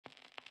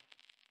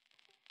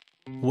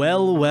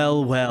Well,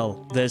 well,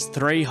 well, there's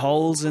 3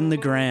 holes in the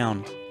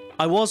ground.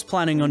 I was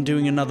planning on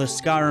doing another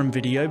Skyrim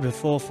video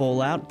before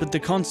Fallout, but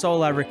the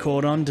console I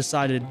record on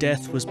decided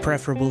death was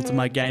preferable to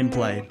my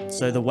gameplay,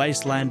 so the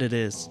wasteland it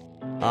is.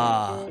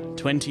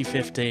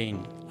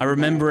 2015. I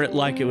remember it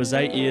like it was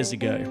 8 years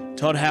ago.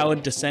 Todd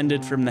Howard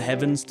descended from the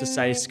heavens to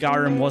say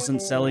Skyrim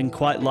wasn't selling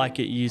quite like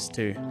it used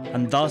to,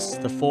 and thus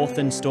the 4th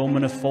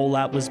installment of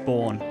Fallout was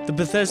born. The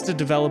Bethesda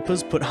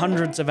developers put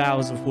hundreds of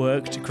hours of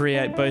work to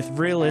create both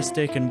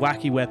realistic and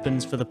wacky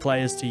weapons for the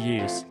players to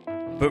use.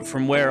 But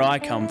from where I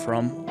come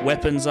from,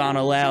 weapons aren't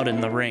allowed in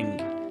the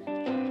ring.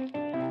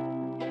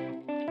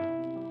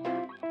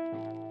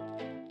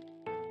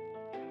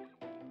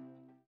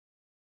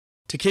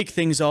 To kick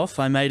things off,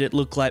 I made it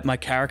look like my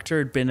character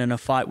had been in a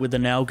fight with a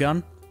nail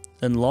gun,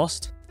 then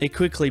lost. It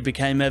quickly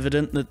became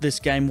evident that this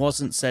game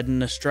wasn't set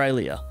in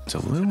Australia. It's a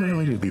little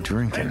early to be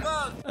drinking.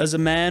 As a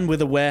man with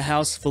a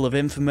warehouse full of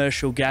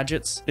infomercial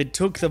gadgets, it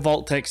took the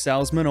Vault-Tec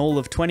salesman all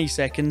of 20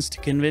 seconds to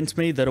convince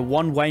me that a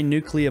one-way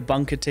nuclear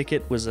bunker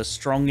ticket was a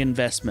strong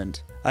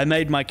investment. I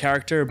made my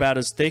character about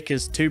as thick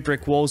as 2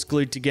 brick walls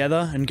glued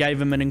together and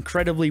gave him an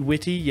incredibly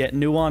witty yet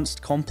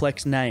nuanced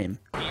complex name.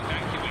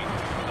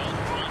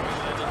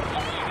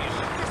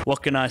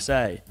 What can I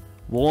say?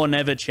 War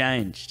never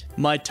changed.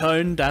 My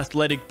toned,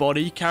 athletic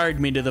body carried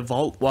me to the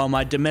vault while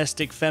my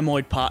domestic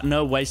femoid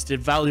partner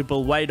wasted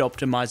valuable weight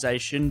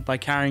optimization by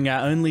carrying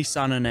our only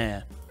son and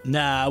heir.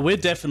 Nah, we're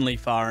definitely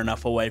far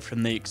enough away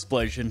from the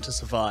explosion to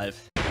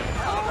survive.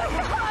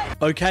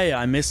 Okay,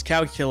 I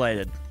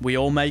miscalculated. We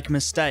all make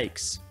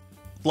mistakes.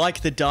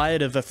 Like the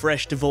diet of a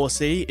fresh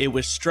divorcee, it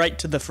was straight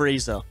to the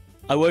freezer.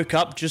 I woke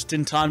up just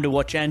in time to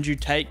watch Andrew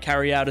Tate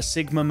carry out a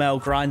Sigma male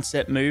grind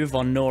set move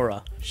on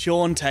Nora.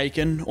 Sean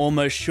taken,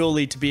 almost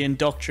surely to be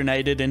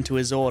indoctrinated into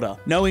his order.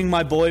 Knowing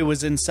my boy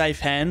was in safe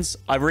hands,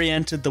 I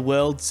re-entered the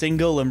world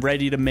single and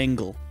ready to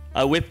mingle.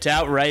 I whipped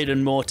out Raid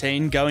and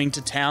Mortine, going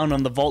to town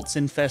on the Vault's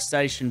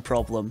infestation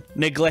problem.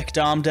 Neglect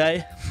arm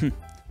day?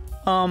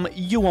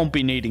 You won't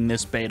be needing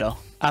this beta.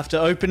 After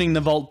opening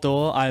the vault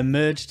door, I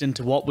emerged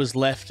into what was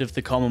left of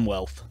the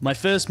Commonwealth. My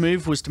first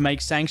move was to make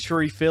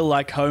Sanctuary feel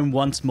like home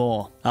once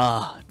more.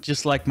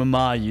 Just like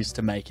Mama used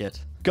to make it.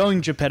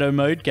 Going Geppetto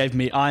mode gave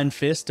me Iron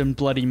Fist and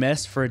Bloody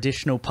Mess for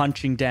additional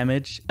punching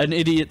damage, an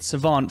Idiot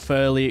Savant for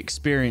early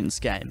experience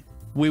game.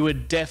 We were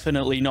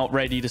definitely not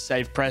ready to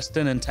save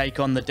Preston and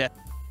take on the death.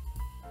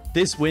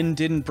 This win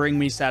didn't bring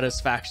me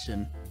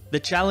satisfaction.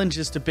 The challenge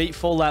is to beat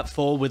Fallout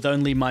 4 with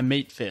only my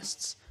meat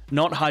fists.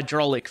 Not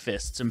hydraulic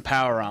fists and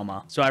power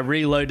armor, so I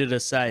reloaded a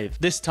save.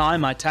 This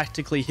time I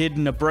tactically hid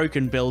in a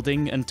broken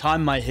building and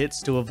timed my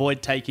hits to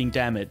avoid taking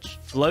damage.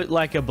 Float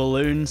like a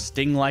balloon,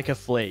 sting like a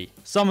flea.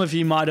 Some of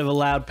you might have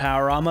allowed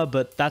power armor,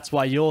 but that's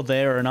why you're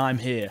there and I'm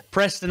here.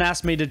 Preston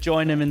asked me to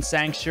join him in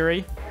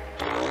Sanctuary.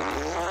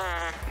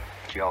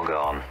 Jog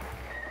on.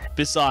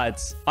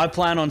 Besides, I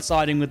plan on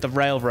siding with the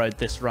railroad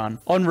this run.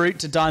 En route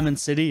to Diamond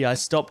City, I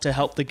stopped to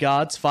help the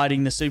guards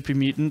fighting the super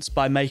mutants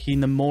by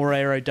making them more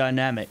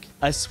aerodynamic.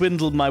 I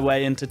swindled my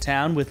way into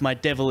town with my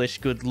devilish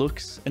good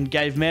looks, and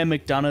gave Mayor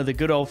McDonough the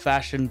good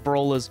old-fashioned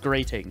brawler's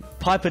greeting.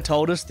 Piper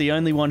told us the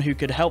only one who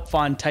could help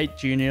find Tate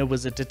Jr.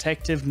 was a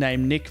detective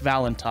named Nick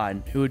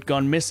Valentine, who had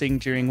gone missing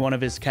during one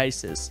of his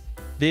cases.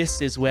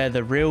 This is where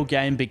the real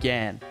game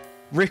began.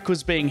 Rick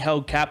was being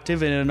held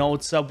captive in an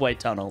old subway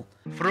tunnel.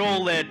 For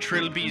all their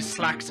trilby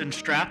slacks and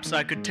straps,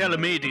 I could tell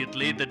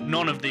immediately that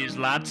none of these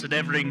lads had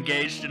ever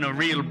engaged in a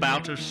real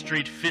bout of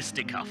street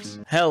fisticuffs.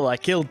 Hell, I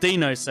killed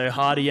Dino so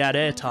hard he had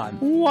airtime.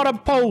 What a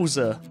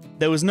poser!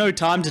 There was no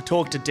time to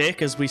talk to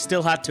Dick as we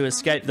still had to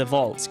escape the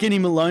vault. Skinny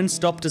Malone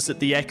stopped us at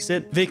the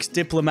exit. Vic's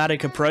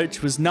diplomatic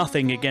approach was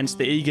nothing against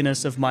the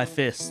eagerness of my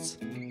fists.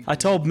 I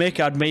told Mick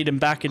I'd meet him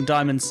back in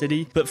Diamond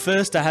City, but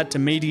first I had to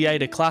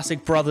mediate a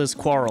classic brothers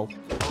quarrel.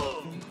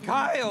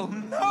 Kyle,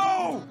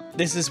 no!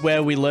 This is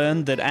where we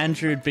learned that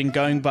Andrew had been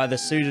going by the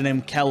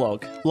pseudonym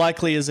Kellogg,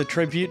 likely as a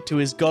tribute to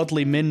his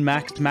godly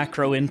min-maxed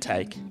macro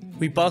intake.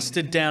 We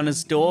busted down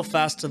his door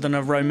faster than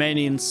a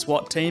Romanian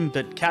SWAT team,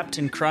 but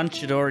Captain Crunch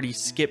had already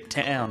skipped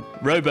town.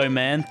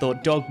 Robo-Man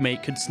thought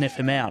Dogmeat could sniff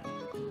him out.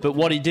 But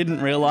what he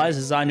didn't realise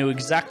is I knew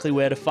exactly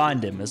where to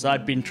find him, as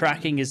I'd been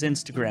tracking his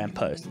Instagram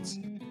posts.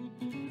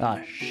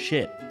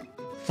 Shit.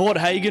 Fort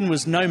Hagen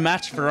was no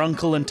match for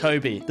Uncle and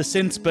Toby, the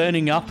synths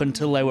burning up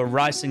until they were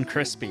rice and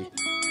crispy.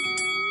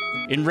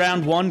 In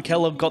round 1,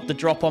 Kellogg got the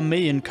drop on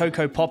me and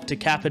Coco popped a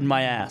cap in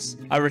my ass.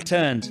 I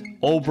returned,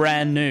 all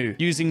brand new.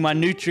 Using my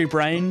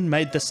Nutri-Brain,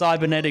 made the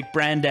cybernetic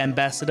brand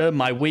ambassador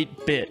my wheat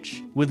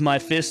bitch. With my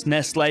fist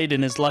nestlaid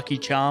in his Lucky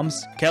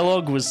Charms,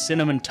 Kellogg was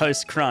Cinnamon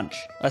Toast Crunch.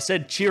 I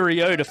said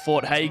cheerio to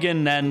Fort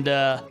Hagen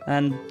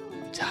and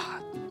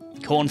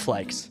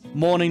cornflakes.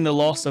 Mourning the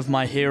loss of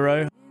my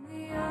hero,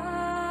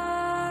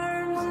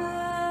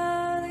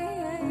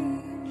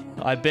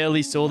 I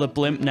barely saw the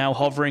blimp now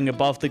hovering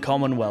above the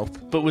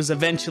Commonwealth, but was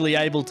eventually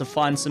able to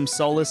find some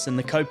solace in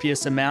the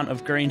copious amount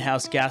of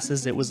greenhouse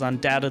gases it was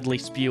undoubtedly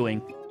spewing.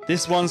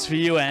 This one's for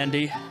you,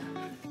 Andy.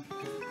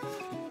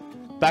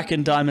 Back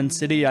in Diamond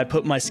City, I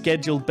put my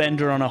scheduled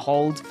bender on a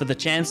hold for the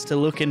chance to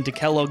look into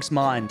Kellogg's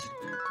mind.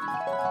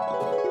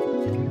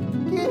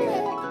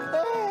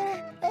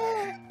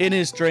 In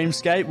his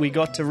dreamscape, we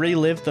got to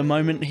relive the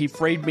moment he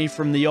freed me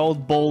from the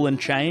old ball and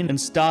chain and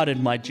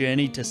started my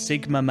journey to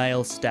Sigma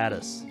male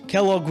status.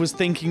 Kellogg was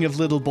thinking of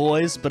little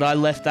boys, but I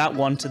left that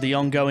one to the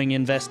ongoing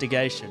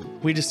investigation.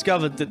 We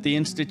discovered that the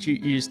Institute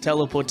used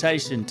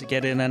teleportation to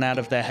get in and out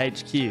of their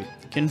HQ.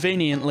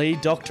 Conveniently,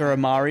 Dr.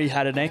 Amari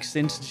had an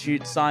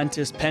ex-Institute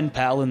scientist pen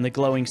pal in the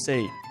glowing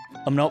sea.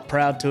 I'm not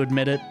proud to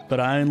admit it, but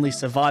I only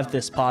survived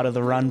this part of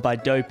the run by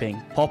doping,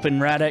 popping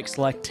Radex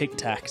like Tic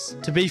Tacs.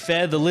 To be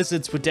fair, the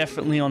lizards were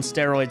definitely on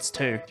steroids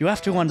too. You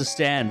have to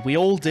understand, we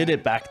all did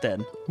it back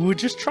then. We were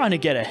just trying to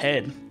get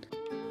ahead.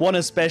 One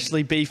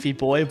especially beefy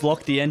boy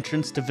blocked the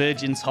entrance to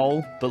Virgin's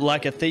Hole, but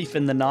like a thief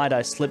in the night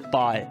I slipped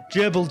by.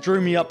 Gerbil drew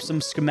me up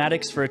some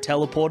schematics for a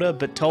teleporter,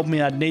 but told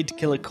me I'd need to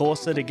kill a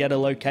Corsa to get a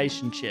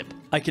location chip.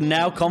 I can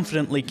now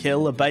confidently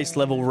kill a base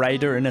level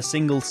raider in a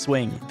single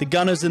swing. The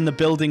gunners in the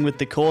building with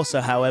the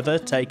Corsa, however,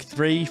 take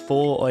 3,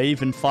 4 or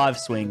even 5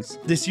 swings.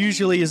 This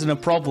usually isn't a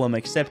problem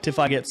except if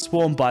I get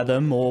swarmed by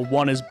them or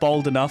one is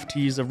bold enough to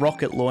use a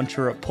rocket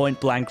launcher at point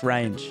blank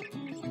range.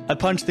 I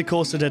punched the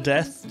Corsa to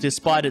death,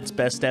 despite its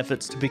best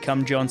efforts to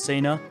become John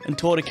Cena, and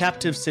taught a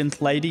captive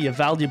synth lady a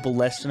valuable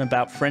lesson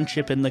about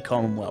friendship in the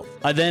Commonwealth.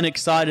 I then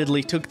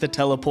excitedly took the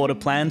teleporter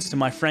plans to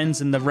my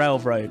friends in the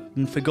railroad,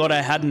 and forgot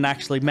I hadn't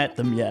actually met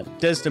them yet.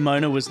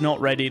 Desdemona was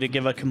not ready to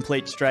give a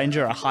complete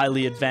stranger a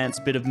highly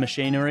advanced bit of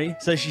machinery,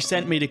 so she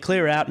sent me to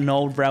clear out an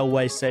old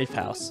railway safe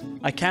house.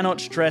 I cannot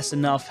stress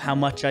enough how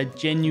much I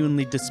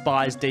genuinely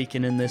despise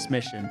Deacon in this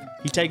mission.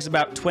 He takes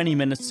about 20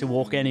 minutes to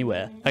walk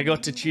anywhere. I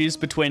got to choose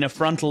between a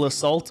frontal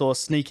assault or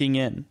sneaking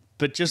in.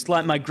 But just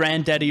like my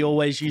granddaddy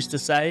always used to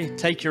say,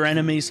 take your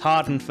enemies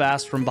hard and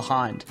fast from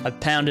behind. I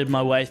pounded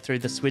my way through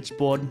the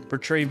switchboard,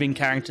 retrieving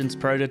Carrington's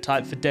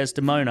prototype for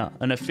Desdemona,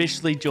 and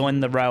officially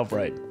joined the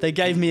railroad. They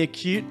gave me a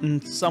cute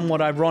and somewhat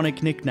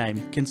ironic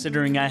nickname,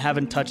 considering I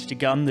haven't touched a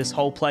gun this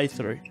whole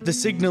playthrough. The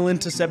signal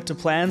interceptor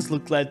plans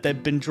looked like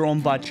they'd been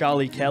drawn by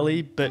Charlie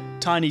Kelly, but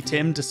Tiny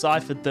Tim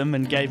deciphered them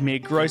and gave me a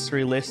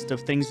grocery list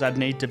of things I'd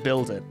need to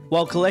build it.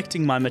 While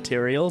collecting my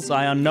materials,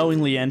 I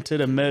unknowingly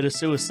entered a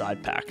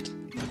murder-suicide pact.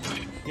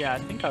 Yeah, I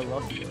think I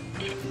lost you.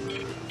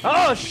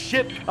 Oh,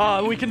 shit!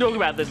 We can talk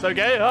about this,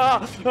 okay?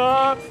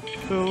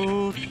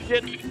 Oh,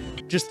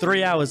 shit. Just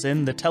 3 hours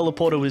in, the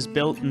teleporter was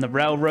built and the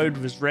railroad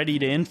was ready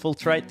to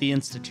infiltrate the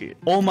Institute.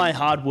 All my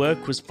hard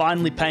work was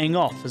finally paying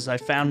off as I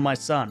found my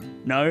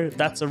son. No,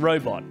 that's a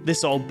robot.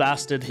 This old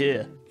bastard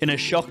here. In a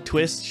shock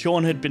twist,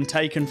 Sean had been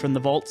taken from the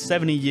vault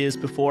 70 years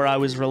before I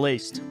was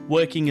released,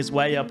 working his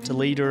way up to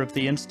leader of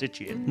the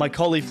Institute. My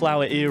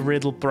cauliflower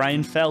ear-riddled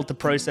brain failed to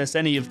process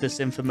any of this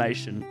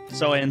information,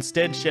 so I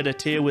instead shed a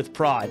tear with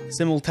pride,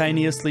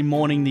 simultaneously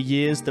mourning the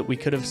years that we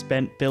could have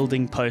spent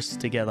building posts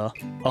together.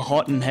 A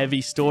hot and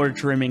heavy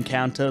storage room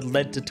encounter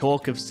led to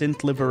talk of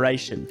synth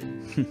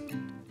liberation.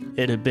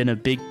 It had been a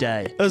big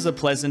day. As a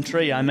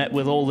pleasantry, I met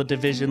with all the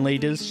division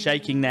leaders,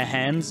 shaking their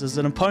hands as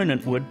an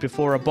opponent would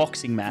before a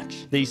boxing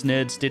match. These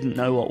nerds didn't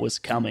know what was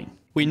coming.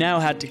 We now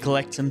had to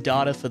collect some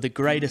data for the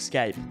Great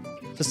Escape.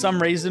 For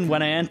some reason,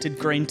 when I entered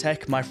Green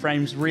Tech, my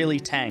frames really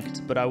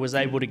tanked, but I was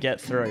able to get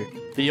through.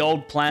 The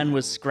old plan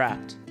was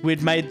scrapped.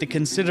 We'd made the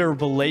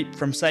considerable leap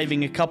from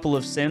saving a couple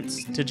of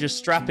cents to just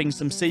strapping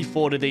some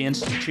C4 to the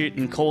Institute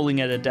and calling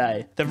it a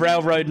day. The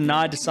railroad and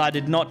I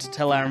decided not to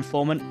tell our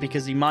informant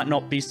because he might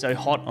not be so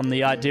hot on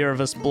the idea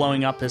of us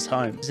blowing up his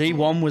home.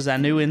 Z1 was our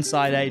new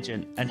inside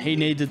agent, and he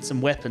needed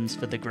some weapons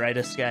for the Great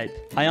Escape.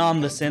 I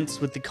armed the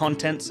synths with the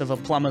contents of a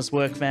plumber's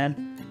work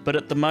van, but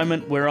at the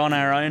moment we're on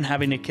our own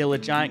having to kill a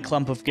giant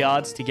clump of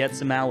guards to get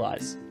some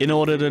allies. In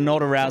order to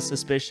not arouse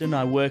suspicion,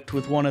 I worked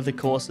with one of the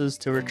Corsas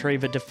to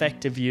retrieve a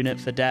defective unit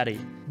for Daddy.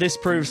 This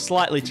proved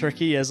slightly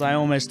tricky as I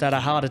almost had a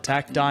heart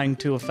attack dying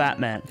to a fat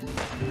man.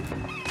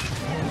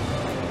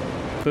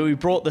 But we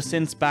brought the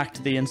synths back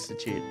to the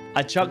Institute.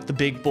 I chucked the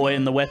big boy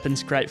in the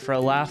weapons crate for a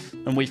laugh,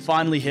 and we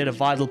finally hit a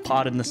vital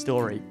part in the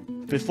story.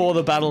 Before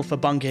the battle for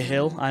Bunker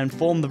Hill, I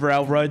informed the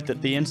railroad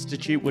that the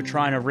Institute were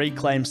trying to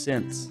reclaim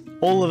synths.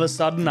 All of a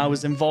sudden, I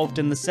was involved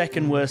in the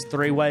second worst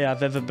three-way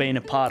I've ever been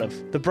a part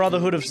of. The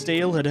Brotherhood of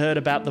Steel had heard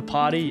about the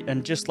party,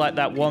 and just like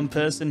that one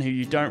person who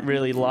you don't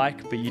really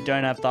like, but you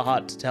don't have the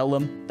heart to tell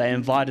them, they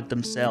invited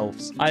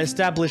themselves. I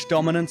established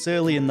dominance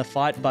early in the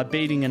fight by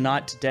beating a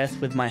knight to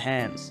death with my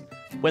hands.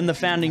 When the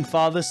Founding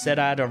Fathers said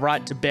I had a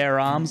right to bear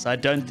arms, I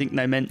don't think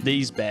they meant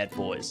these bad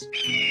boys.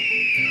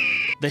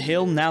 The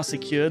hill now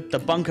secured, the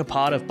bunker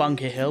part of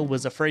Bunker Hill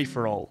was a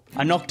free-for-all.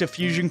 I knocked a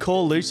fusion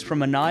core loose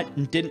from a knight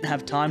and didn't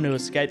have time to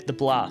escape the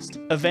blast.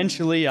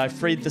 Eventually, I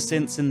freed the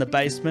synths in the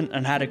basement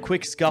and had a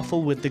quick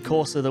scuffle with the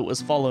Corsa that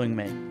was following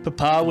me.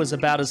 Papa was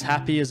about as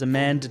happy as a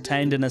man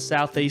detained in a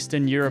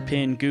southeastern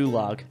European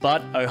gulag,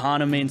 but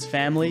Ohana means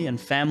family and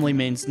family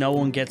means no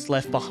one gets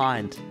left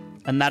behind.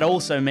 And that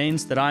also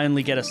means that I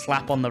only get a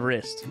slap on the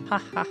wrist. Ha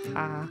ha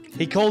ha.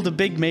 He called a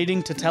big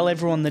meeting to tell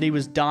everyone that he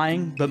was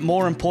dying, but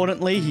more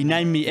importantly, he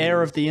named me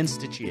heir of the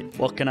Institute.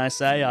 What can I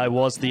say? I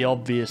was the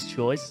obvious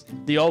choice.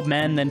 The old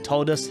man then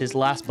told us his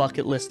last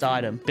bucket list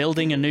item,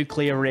 building a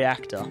nuclear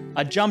reactor.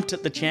 I jumped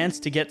at the chance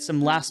to get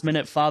some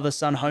last-minute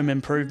father-son home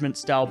improvement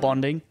style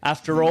bonding.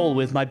 After all,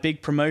 with my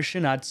big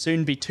promotion, I'd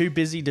soon be too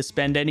busy to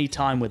spend any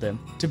time with him.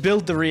 To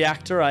build the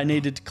reactor, I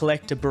needed to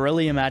collect a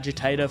beryllium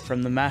agitator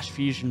from the mass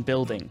fusion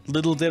building.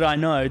 Little did I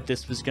know,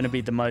 this was going to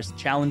be the most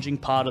challenging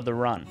part of the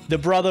run. The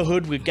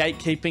Brotherhood were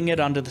gatekeeping it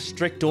under the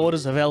strict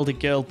orders of Elder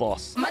Girl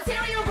Boss.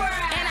 Material world,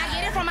 and I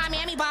get it from my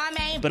mammy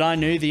barmaid. But I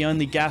knew the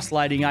only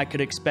gaslighting I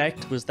could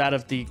expect was that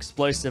of the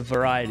explosive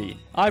variety.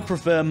 I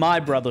prefer my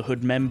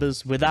Brotherhood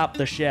members without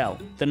the shell.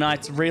 The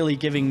knight's really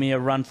giving me a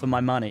run for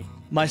my money.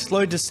 My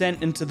slow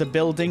descent into the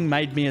building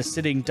made me a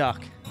sitting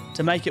duck.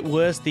 To make it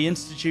worse, the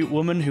Institute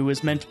woman who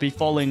was meant to be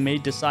following me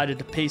decided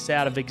to peace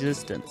out of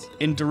existence.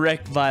 In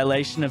direct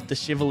violation of the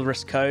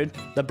chivalrous code,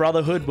 the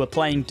Brotherhood were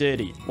playing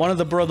dirty. One of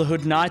the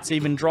Brotherhood knights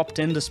even dropped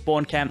in to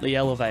spawn camp the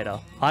elevator.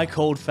 I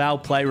called foul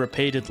play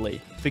repeatedly,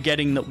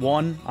 forgetting that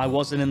 1, I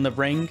wasn't in the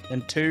ring,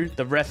 and 2,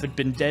 the ref had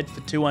been dead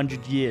for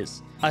 200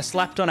 years. I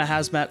slapped on a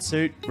hazmat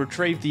suit,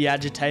 retrieved the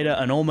agitator,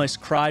 and almost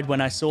cried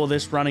when I saw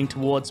this running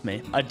towards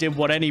me. I did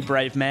what any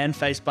brave man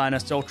faced by an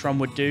Assaultron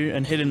would do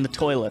and hid in the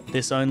toilet.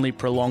 This only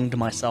prolonged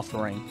my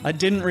suffering. I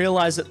didn't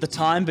realize at the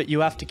time, but you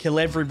have to kill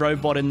every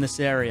robot in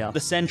this area. The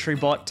sentry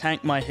bot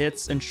tanked my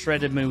hits and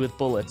shredded me with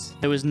bullets.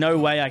 There was no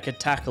way I could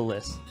tackle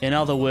this. In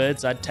other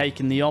words, I'd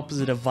taken the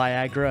opposite of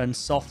Viagra and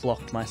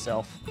soft-locked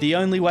myself. The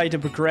only way to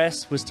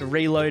progress was to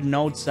reload an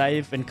old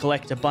save and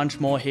collect a bunch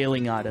more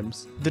healing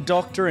items. The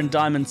doctor in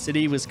Diamond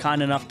City was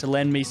kind enough to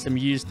lend me some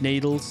used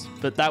needles,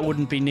 but that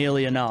wouldn't be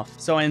nearly enough.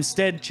 So I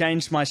instead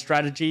changed my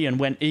strategy and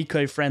went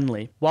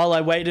eco-friendly. While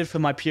I waited for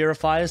my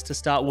purifiers to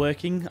start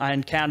working, I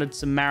encountered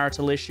some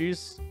marital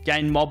issues,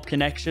 gained mob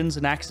connections,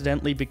 and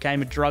accidentally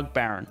became a drug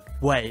baron.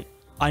 Wait,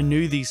 I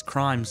knew these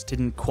crimes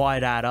didn't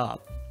quite add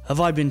up.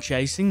 Have I been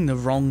chasing the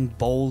wrong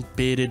bald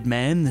bearded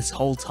man this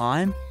whole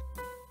time?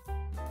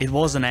 It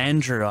wasn't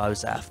Andrew I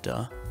was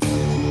after.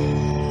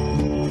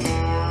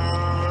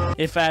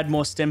 If I had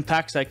more stim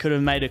packs, I could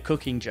have made a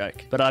cooking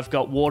joke, but I've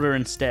got water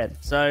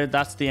instead. So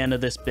that's the end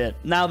of this bit.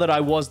 Now that I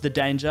was the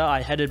danger,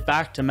 I headed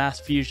back to mass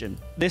fusion.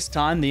 This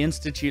time, the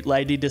Institute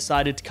lady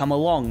decided to come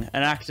along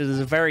and acted as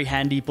a very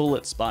handy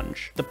bullet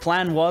sponge. The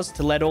plan was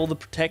to let all the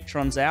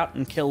Protectrons out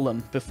and kill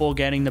them before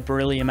getting the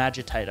beryllium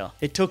agitator.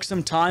 It took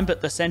some time,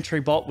 but the sentry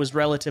bot was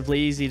relatively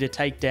easy to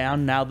take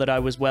down now that I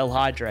was well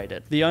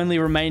hydrated. The only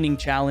remaining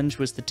challenge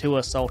was the 2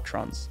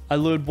 Assaultrons. I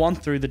lured one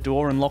through the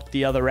door and locked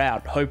the other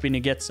out, hoping to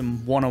get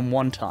some one-on-one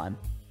time.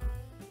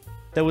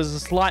 There was a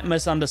slight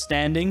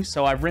misunderstanding,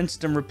 so I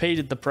rinsed and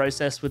repeated the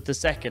process with the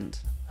second,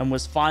 and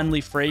was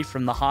finally free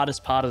from the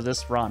hardest part of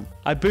this run.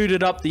 I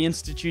booted up the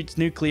Institute's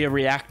nuclear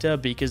reactor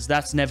because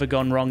that's never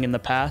gone wrong in the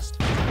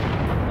past.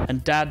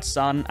 And Dad's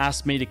son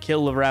asked me to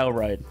kill the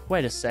railroad.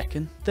 Wait a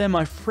second, they're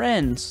my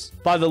friends.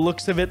 By the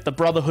looks of it, the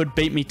Brotherhood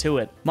beat me to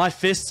it. My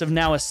fists have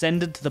now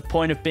ascended to the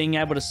point of being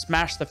able to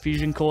smash the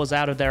fusion cores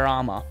out of their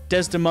armor.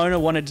 Desdemona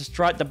wanted to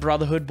strike the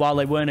Brotherhood while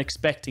they weren't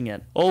expecting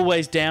it.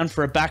 Always down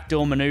for a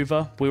backdoor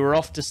maneuver, we were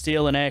off to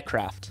steal an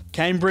aircraft.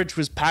 Cambridge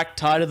was packed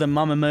tighter than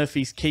Mama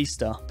Murphy's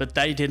keister, but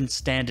they didn't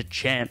stand a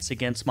chance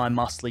against my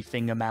muscly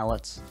finger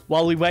mallets.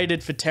 While we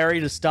waited for Terry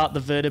to start the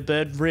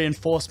vertibird,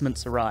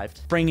 reinforcements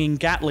arrived, bringing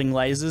Gatling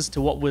lasers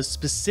to what was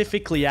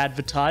specifically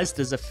advertised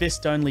as a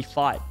fist-only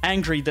fight.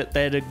 Angry that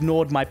they'd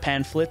ignored my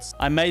pamphlets,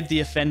 I made the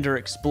offender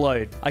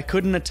explode. I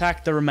couldn't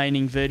attack the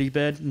remaining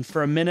vertibird, and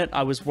for a minute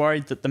I was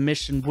worried that the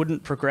mission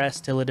wouldn't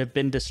progress till it had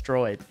been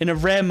destroyed. In a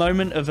rare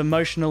moment of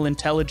emotional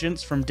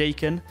intelligence from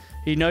Deacon,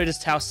 he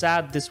noticed how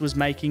sad this was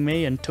making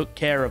me and took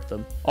care of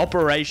them.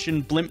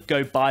 Operation Blimp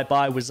Go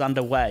Bye-Bye was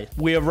underway.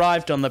 We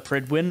arrived on the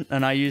Pridwin,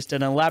 and I used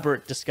an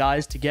elaborate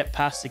disguise to get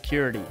past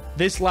security.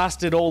 This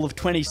lasted all of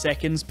 20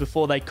 seconds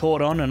before they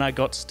caught on and I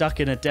got stuck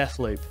in a death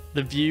loop.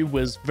 The view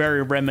was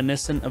very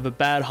reminiscent of a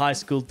bad high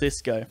school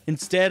disco.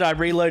 Instead, I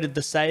reloaded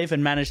the save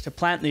and managed to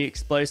plant the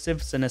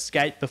explosives and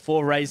escape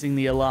before raising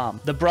the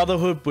alarm. The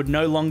Brotherhood would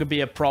no longer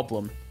be a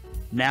problem.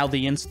 Now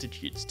the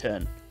Institute's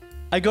turn.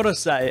 I gotta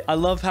say, I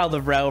love how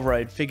the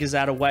railroad figures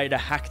out a way to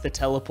hack the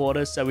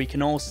teleporter so we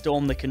can all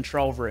storm the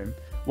control room,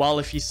 while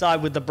if you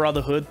side with the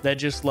Brotherhood, they're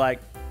just like,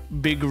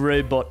 big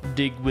robot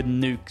dig with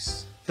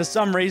nukes. For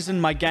some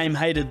reason, my game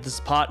hated this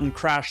part and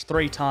crashed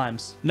 3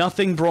 times.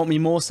 Nothing brought me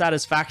more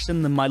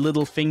satisfaction than my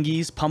little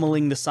fingies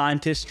pummeling the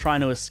scientists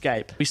trying to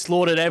escape. We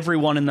slaughtered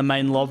everyone in the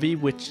main lobby,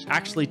 which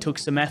actually took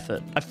some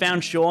effort. I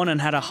found Sean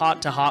and had a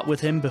heart-to-heart with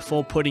him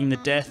before putting the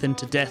death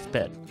into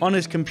deathbed. On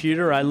his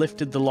computer, I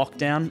lifted the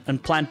lockdown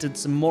and planted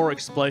some more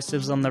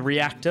explosives on the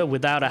reactor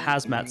without a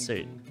hazmat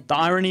suit. The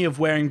irony of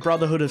wearing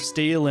Brotherhood of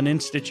Steel and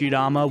Institute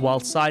armor while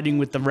siding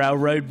with the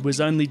railroad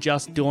was only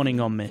just dawning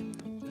on me.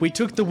 We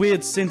took the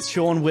weird synth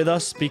Sean with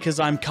us because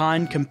I'm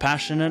kind,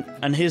 compassionate,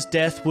 and his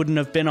death wouldn't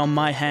have been on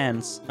my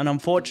hands, and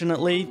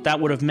unfortunately, that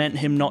would have meant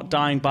him not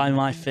dying by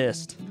my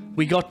fist.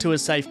 We got to a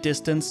safe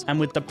distance, and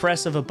with the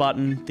press of a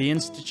button, the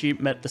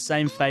Institute met the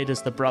same fate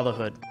as the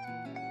Brotherhood.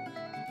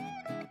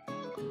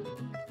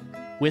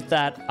 With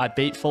that, I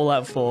beat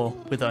Fallout 4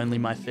 with only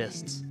my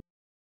fists.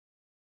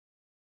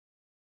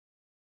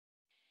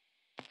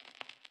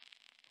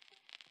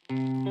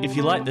 If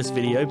you like this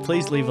video,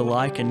 please leave a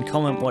like and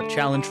comment what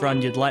challenge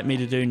run you'd like me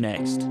to do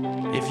next.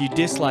 If you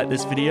dislike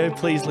this video,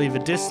 please leave a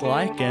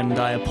dislike, and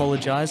I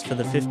apologise for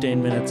the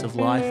 15 minutes of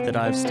life that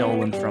I have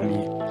stolen from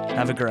you.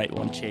 Have a great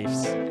one,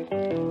 Chiefs.